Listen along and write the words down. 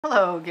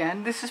Hello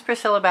again, this is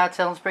Priscilla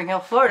Batzell in Spring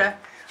Hill, Florida,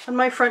 on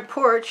my front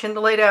porch in the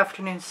late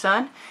afternoon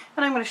sun,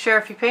 and I'm going to share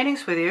a few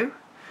paintings with you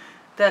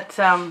that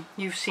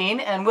you've seen,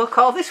 and we'll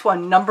call this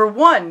one number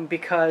 1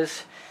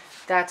 because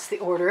that's the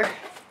order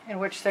in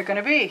which they're going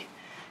to be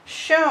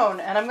shown.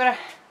 And I'm going to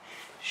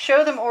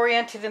show them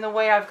oriented in the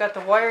way I've got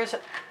the wires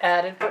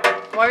added,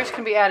 but wires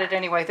can be added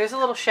anyway. There's a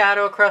little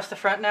shadow across the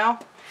front now,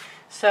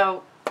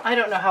 so I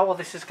don't know how well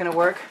this is going to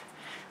work,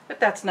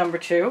 but that's number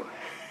 2.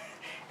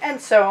 And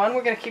so on.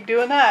 We're going to keep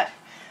doing that.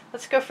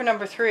 Let's go for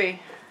number 3.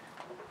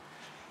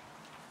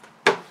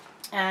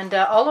 And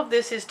all of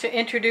this is to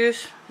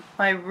introduce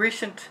my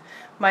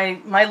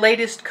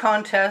latest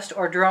contest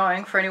or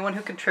drawing for anyone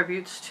who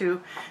contributes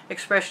to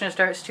Expressionist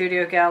Art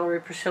Studio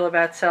Gallery Priscilla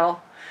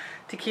Batzell,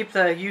 to keep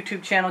the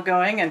YouTube channel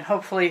going and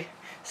hopefully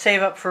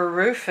save up for a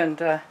roof. And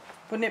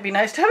wouldn't it be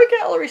nice to have a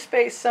gallery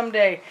space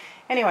someday?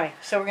 Anyway,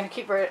 so we're going to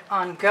keep right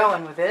on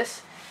going with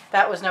this.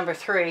 That was number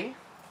 3.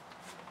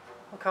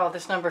 We'll call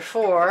this number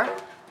 4.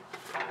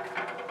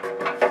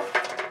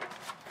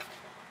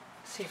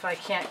 See if I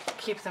can't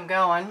keep them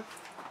going.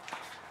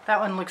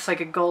 That one looks like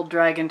a gold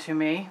dragon to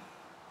me.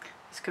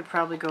 This could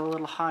probably go a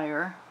little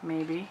higher,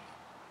 maybe.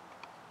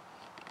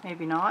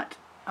 Maybe not.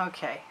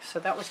 Okay, so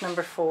that was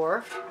number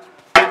 4.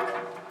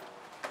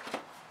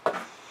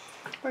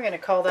 We're going to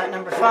call that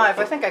number 5.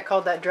 I think I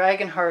called that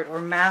dragon heart or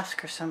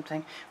mask or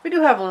something. We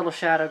do have a little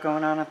shadow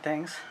going on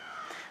things.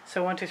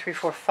 So 1, 2, 3,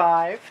 4,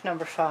 5.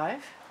 Number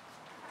 5.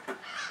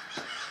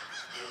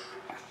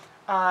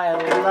 I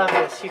love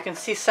this. You can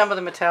see some of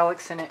the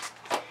metallics in it.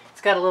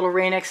 It's got a little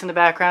Rain-X in the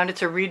background.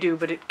 It's a redo,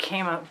 but it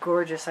came out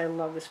gorgeous. I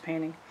love this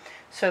painting.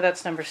 So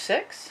that's number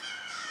 6.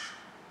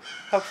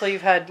 Hopefully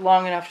you've had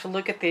long enough to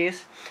look at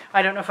these.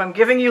 I don't know if I'm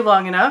giving you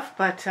long enough,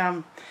 but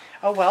oh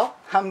well.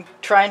 I'm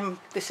trying.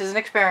 This is an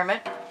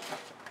experiment.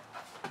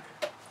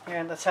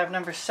 And let's have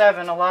number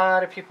 7. A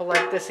lot of people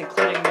like this,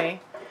 including me.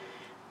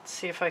 Let's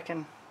see if I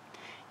can...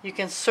 You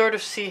can sort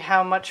of see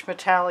how much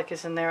metallic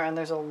is in there, and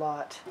there's a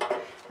lot.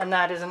 And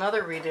that is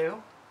another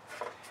redo.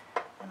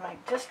 And I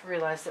just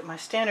realized that my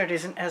standard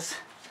isn't as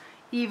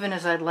even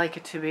as I'd like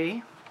it to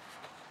be.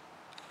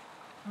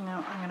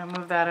 No, I'm going to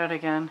move that out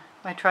again.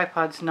 My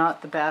tripod's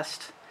not the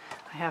best,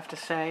 I have to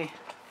say.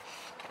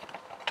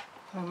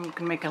 I'm going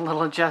to make a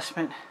little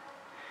adjustment.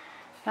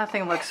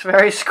 Nothing looks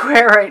very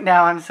square right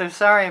now. I'm so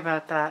sorry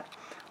about that.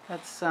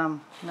 That's,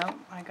 nope,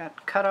 I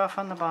got cut off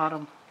on the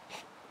bottom.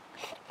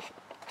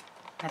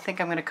 I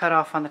think I'm going to cut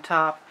off on the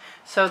top.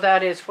 So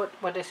that is,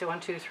 what is it? 1,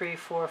 2, 3,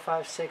 4,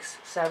 5, 6,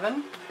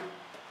 7.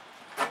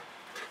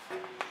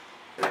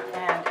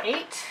 And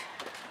 8.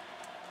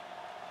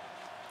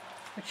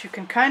 Which you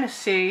can kind of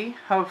see,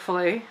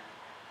 hopefully.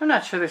 I'm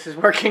not sure this is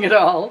working at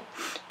all.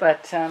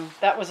 But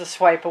that was a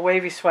swipe, a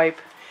wavy swipe,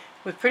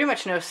 with pretty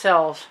much no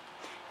cells.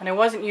 And I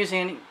wasn't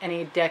using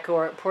any deck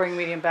or pouring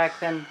medium back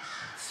then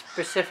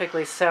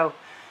specifically, so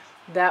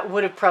that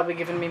would have probably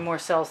given me more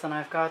cells than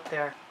I've got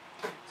there.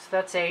 So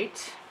that's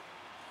 8.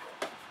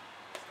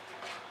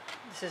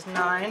 This is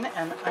 9,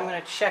 and I'm going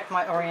to check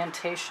my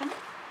orientation.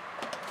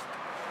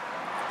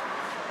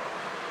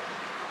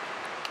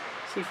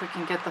 See if we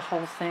can get the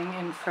whole thing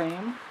in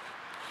frame,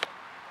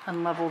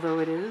 unlevel though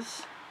it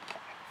is.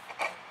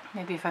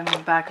 Maybe if I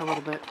move back a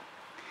little bit.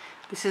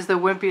 This is the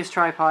wimpiest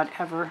tripod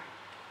ever.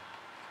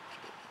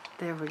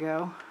 There we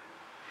go.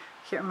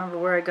 Can't remember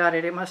where I got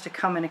it. It must have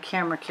come in a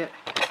camera kit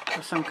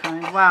of some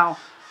kind. Wow.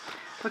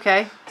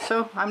 Okay,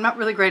 so I'm not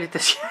really great at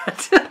this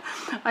yet.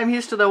 I'm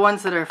used to the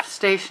ones that are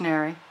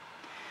stationary.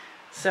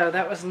 So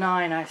that was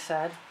 9, I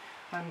said.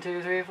 1,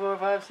 2, 3, 4,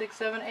 5, 6,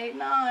 7, 8,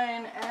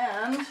 9.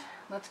 And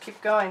let's keep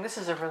going. This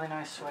is a really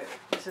nice swipe.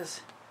 This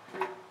has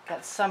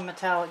got some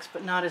metallics,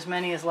 but not as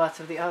many as lots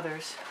of the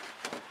others.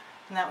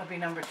 And that would be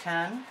number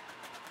 10.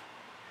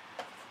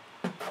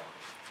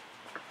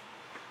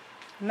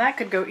 And that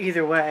could go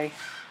either way.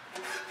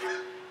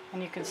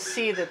 And you can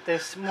see that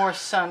there's more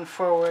sun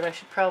forward. I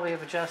should probably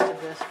have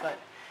adjusted this, but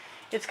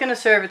it's going to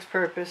serve its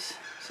purpose.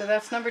 So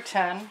that's number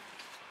 10.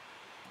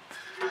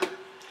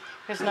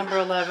 Here's number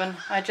 11.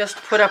 I just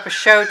put up a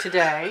show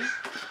today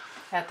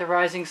at the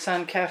Rising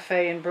Sun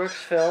Cafe in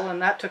Brooksville,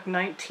 and that took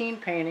 19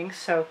 paintings,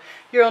 so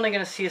you're only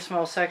going to see a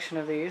small section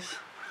of these.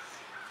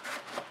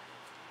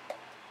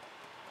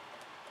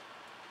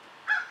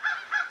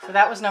 So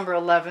that was number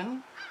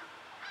 11,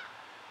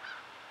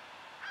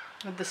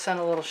 with the sun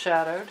a little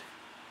shadowed.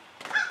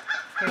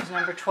 Here's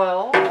number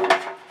 12.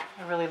 I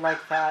really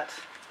like that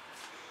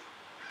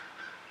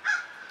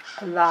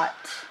a lot.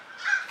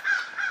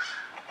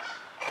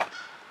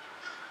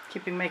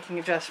 Keeping making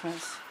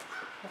adjustments.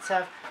 Let's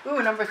have,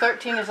 ooh, number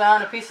 13 is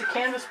on a piece of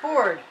canvas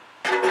board.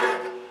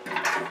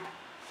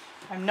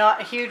 I'm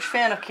not a huge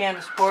fan of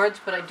canvas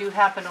boards, but I do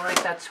happen to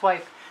like that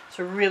swipe. It's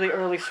a really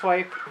early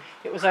swipe.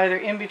 It was either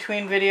in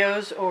between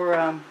videos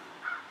or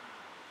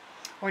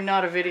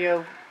not a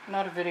video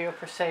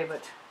per se,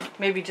 but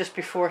maybe just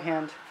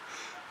beforehand.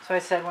 So I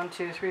said 1,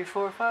 2, 3,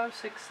 4, 5,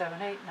 6,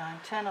 7, 8, 9,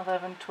 10,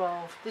 11,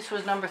 12. This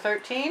was number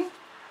 13.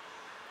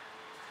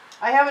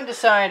 I haven't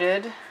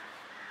decided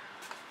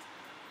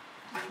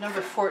if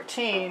number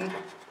 14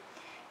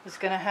 is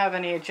going to have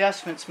any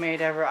adjustments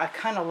made ever, I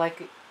kind of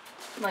like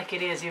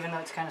it is, even though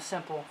it's kind of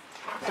simple.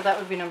 So that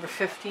would be number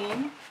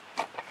 15.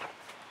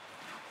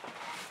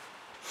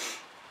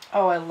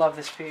 Oh, I love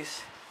this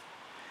piece.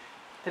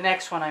 The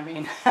next one, I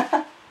mean.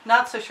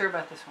 Not so sure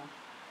about this one.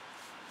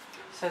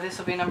 So this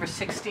will be number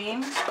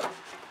 16.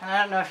 And I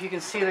don't know if you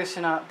can see this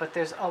or not, but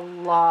there's a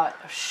lot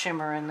of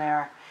shimmer in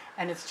there.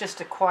 And it's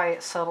just a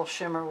quiet, subtle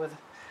shimmer with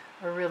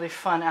a really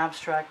fun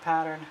abstract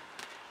pattern.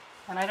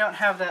 And I don't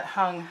have that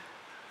hung.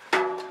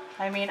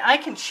 I mean, I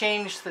can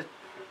change the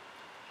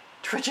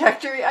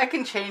trajectory. I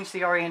can change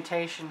the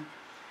orientation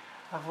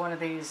of one of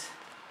these.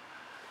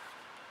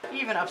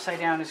 Even upside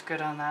down is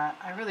good on that.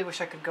 I really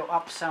wish I could go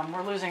up some.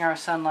 We're losing our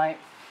sunlight.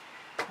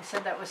 I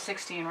said that was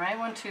 16, right?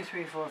 1, 2,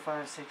 3, 4,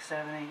 5, 6,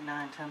 7, 8,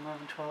 9, 10,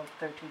 11, 12,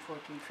 13,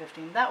 14,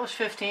 15. That was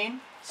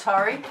 15.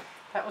 Sorry,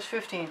 that was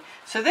 15.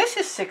 So this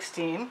is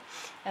 16,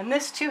 and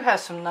this too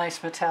has some nice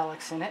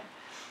metallics in it.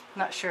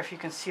 Not sure if you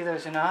can see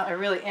those or not. I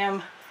really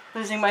am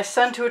losing my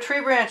sun to a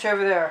tree branch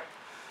over there.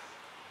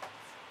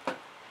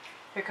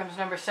 Here comes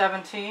number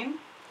 17.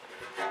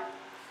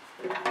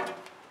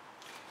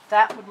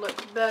 That would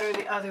look better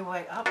the other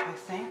way up, I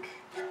think.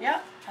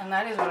 Yeah, and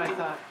that is what I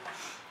thought.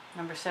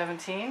 Number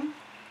 17.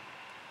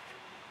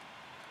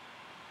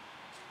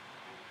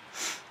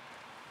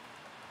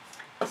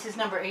 This is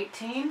number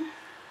 18.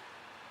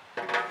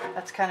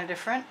 That's kind of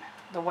different.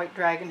 The white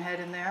dragon head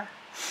in there.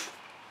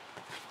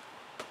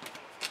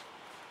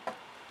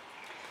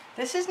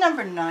 This is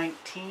number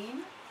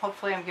 19.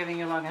 Hopefully I'm giving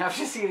you long enough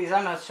to see these.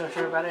 I'm not so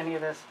sure about any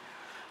of this.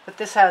 But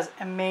this has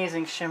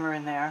amazing shimmer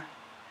in there.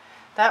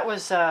 That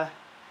was an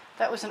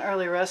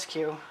early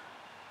rescue.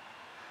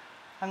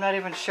 I'm not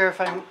even sure if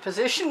I'm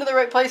positioned in the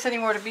right place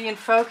anymore to be in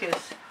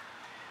focus.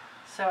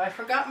 So I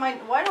forgot my...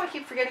 Why do I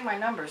keep forgetting my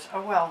numbers?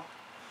 Oh well.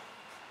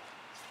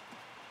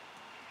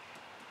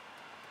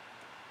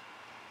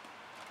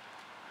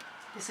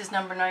 This is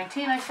number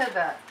 19, I said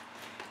that.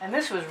 And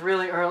this was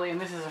really early, and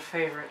this is a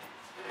favorite.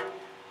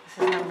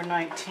 This is number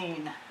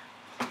 19.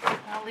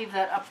 I'll leave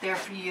that up there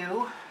for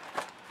you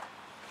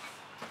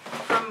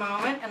for a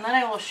moment, and then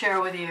I will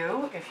share with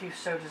you, if you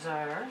so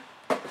desire,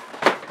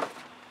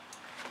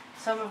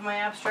 some of my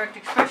abstract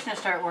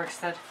expressionist artworks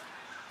that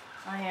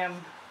I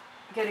am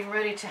getting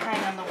ready to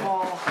hang on the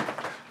wall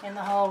in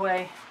the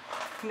hallway.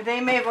 I mean,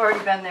 they may have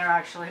already been there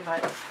actually,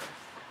 but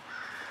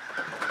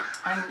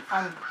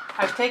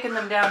I've taken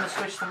them down to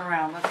switch them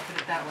around, let's put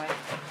it that way.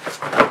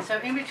 So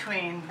in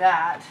between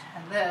that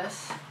and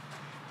this,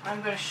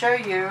 I'm going to show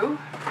you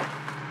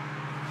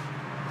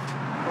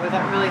where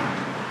that really,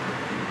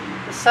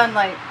 the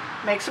sunlight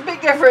makes a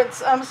big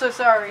difference. I'm so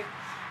sorry,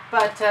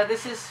 but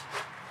this is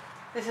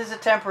a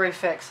temporary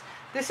fix.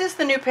 This is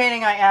the new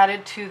painting I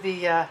added to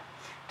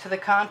the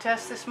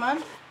contest this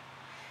month,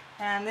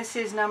 and this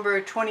is number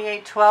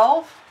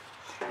 2812.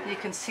 You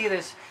can see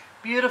there's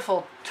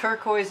beautiful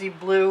turquoisey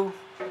blue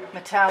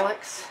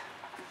metallics.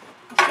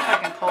 Let's see if I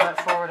can pull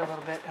that forward a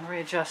little bit and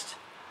readjust.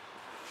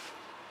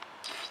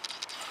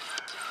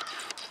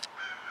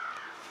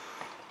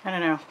 I don't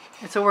know.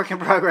 It's a work in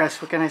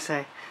progress. What can I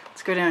say?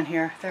 Let's go down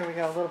here. There we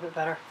go. A little bit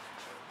better.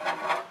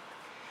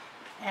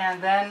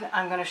 And then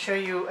I'm going to show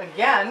you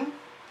again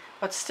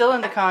what's still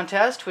in the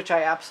contest, which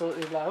I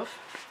absolutely love.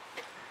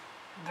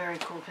 Very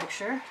cool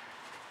picture.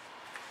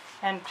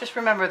 And just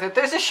remember that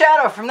there's a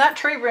shadow from that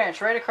tree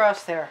branch right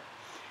across there.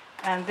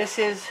 And this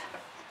is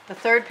the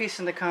third piece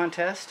in the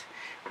contest,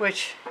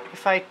 which,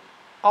 if I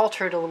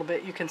alter it a little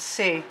bit, you can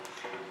see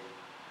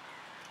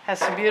has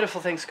some beautiful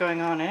things going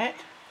on in it.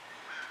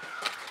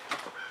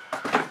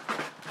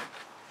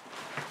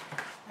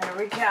 And a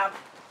recap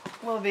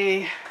will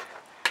be,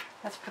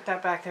 let's put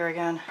that back there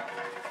again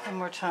one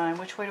more time.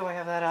 Which way do I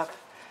have that up?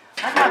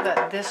 I have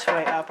that this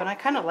way up, and I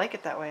kind of like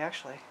it that way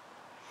actually.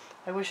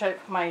 I wish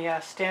my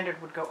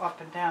standard would go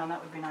up and down.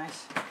 That would be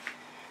nice.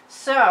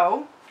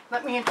 So,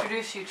 let me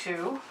introduce you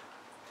to,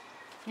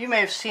 you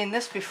may have seen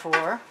this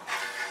before.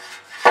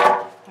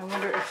 I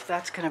wonder if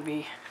that's going to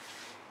be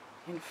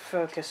in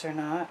focus or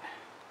not.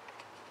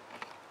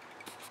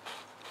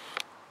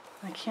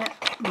 I can't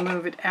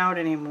move it out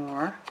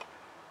anymore.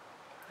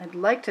 I'd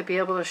like to be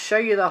able to show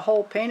you the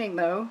whole painting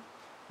though.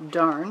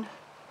 Darn.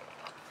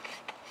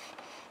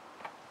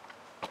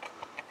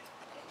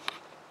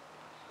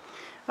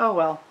 Oh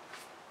well.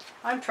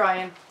 I'm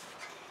trying.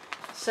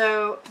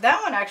 So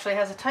that one actually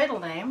has a title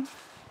name.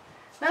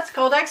 That's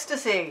called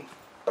Ecstasy.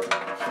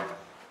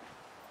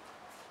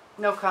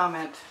 No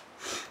comment.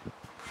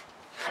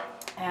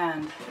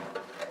 And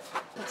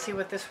let's see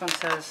what this one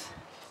says.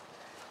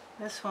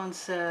 This one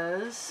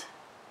says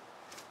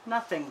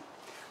nothing.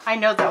 I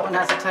know that one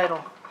has a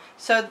title.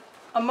 So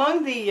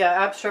among the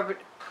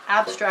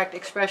abstract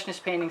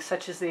expressionist paintings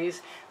such as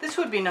these, this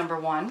would be number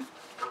 1.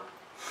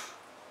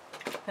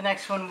 The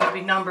next one would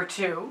be number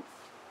 2.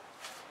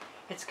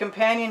 Its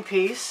companion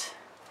piece,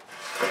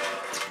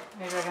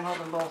 maybe I can hold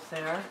them both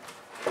there,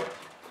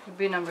 would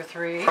be number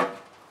 3.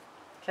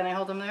 Can I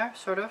hold them there?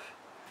 Sort of.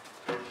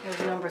 There's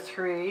number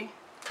 3.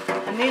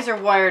 And these are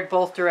wired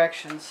both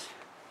directions.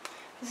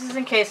 This is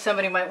in case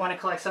somebody might want to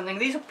collect something.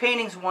 These are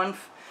paintings won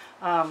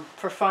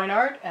for fine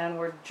art and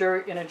were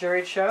in a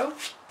juried show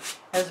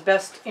as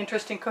best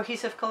interesting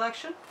cohesive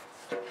collection.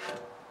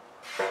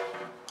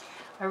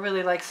 I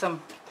really like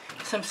some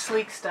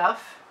sleek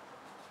stuff.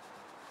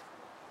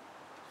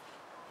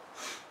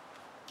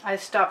 I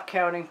stopped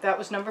counting. That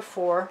was number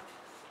 4.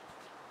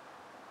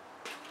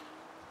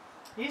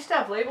 I used to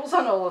have labels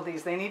on all of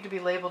these. They need to be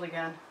labeled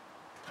again.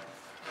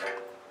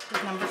 This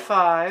is number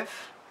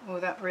 5. Oh,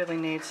 that really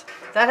needs.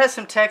 That has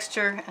some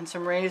texture and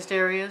some raised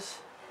areas.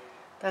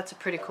 That's a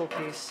pretty cool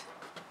piece.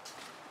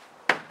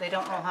 They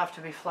don't all have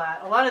to be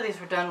flat. A lot of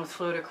these were done with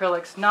fluid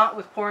acrylics, not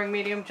with pouring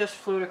medium, just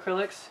fluid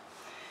acrylics.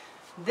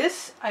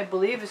 This, I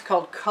believe, is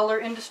called Color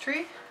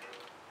Industry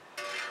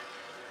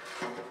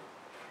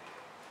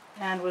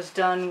and was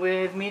done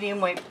with medium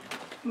body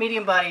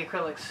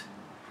acrylics.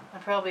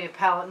 And probably a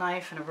palette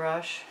knife and a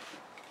brush.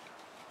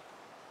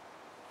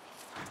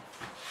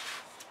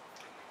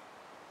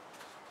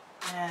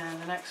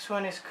 And the next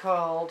one is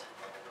called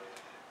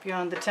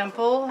Beyond the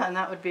Temple, and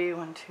that would be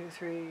 1, 2,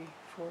 3,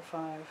 4,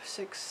 5,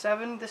 6,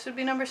 7. This would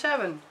be number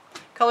 7.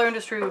 Color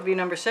Industry would be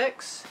number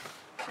 6.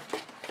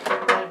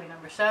 That would be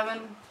number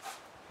 7.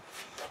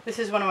 This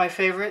is one of my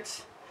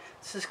favorites.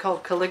 This is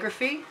called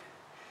Calligraphy.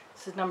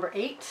 This is number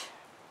 8.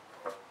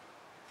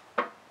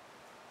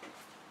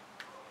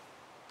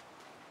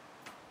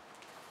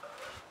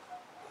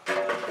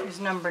 Here's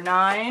number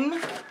 9.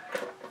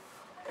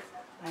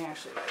 I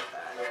actually like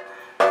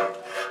that.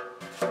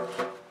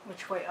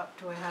 Which way up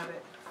do I have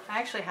it? I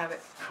actually have it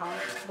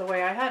the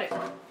way I had it.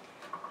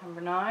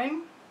 Number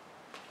 9.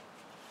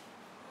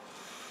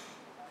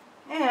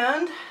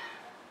 And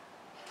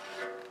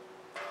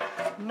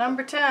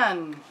number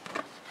 10.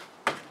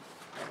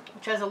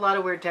 Which has a lot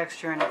of weird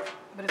texture in it.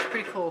 But it's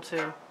pretty cool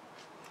too.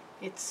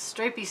 It's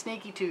Stripey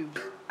Snaky Tube.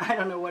 I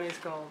don't know what it's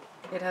called.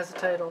 It has a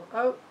title.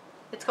 Oh,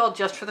 it's called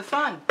Just for the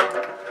Fun.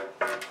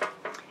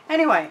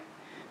 Anyway,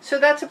 so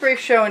that's a brief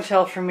show and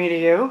tell from me to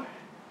you.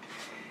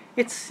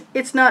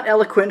 It's not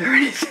eloquent or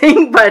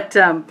anything, but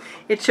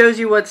it shows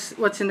you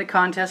what's in the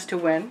contest to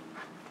win,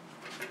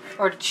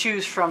 or to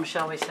choose from,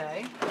 shall we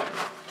say.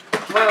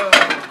 Whoa!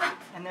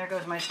 And there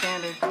goes my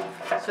standard.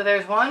 So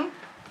there's one.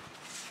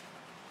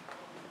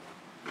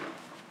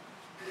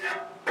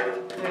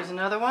 There's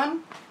another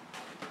one.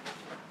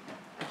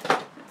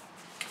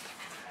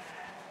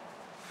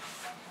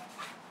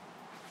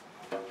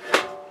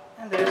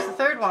 And there's the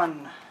third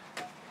one.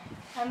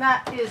 And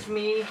that is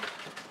me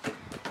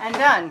and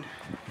done.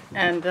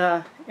 And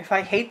if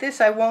I hate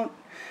this, I won't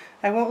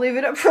leave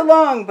it up for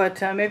long,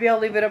 but maybe I'll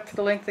leave it up for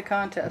the length of the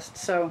contest.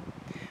 So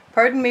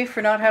pardon me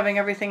for not having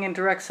everything in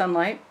direct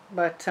sunlight,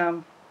 but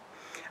I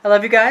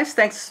love you guys.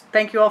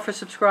 Thank you all for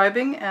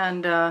subscribing,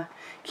 and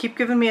keep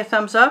giving me a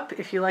thumbs up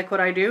if you like what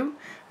I do.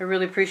 I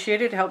really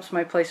appreciate it. It helps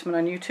my placement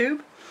on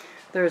YouTube.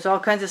 There's all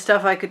kinds of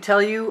stuff I could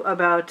tell you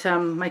about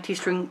my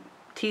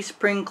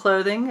Teespring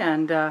clothing,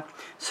 and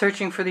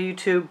searching for the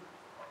YouTube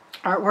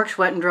artworks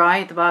wet and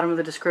dry at the bottom of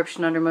the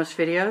description under most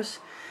videos.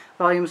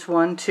 Volumes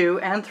 1, 2,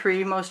 and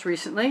 3 most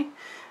recently,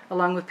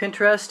 along with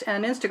Pinterest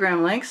and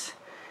Instagram links.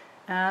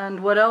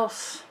 And what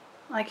else?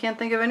 I can't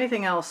think of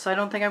anything else. I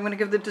don't think I'm going to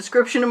give the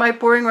description of my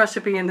pouring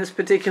recipe in this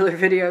particular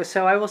video,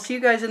 so I will see you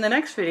guys in the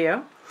next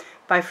video.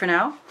 Bye for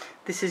now.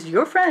 This is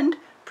your friend,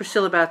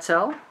 Priscilla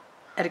Batzell,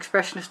 at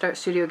Expressionist Art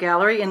Studio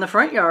Gallery in the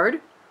front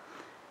yard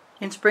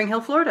in Spring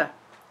Hill, Florida.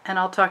 And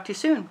I'll talk to you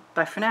soon.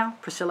 Bye for now.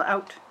 Priscilla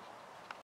out.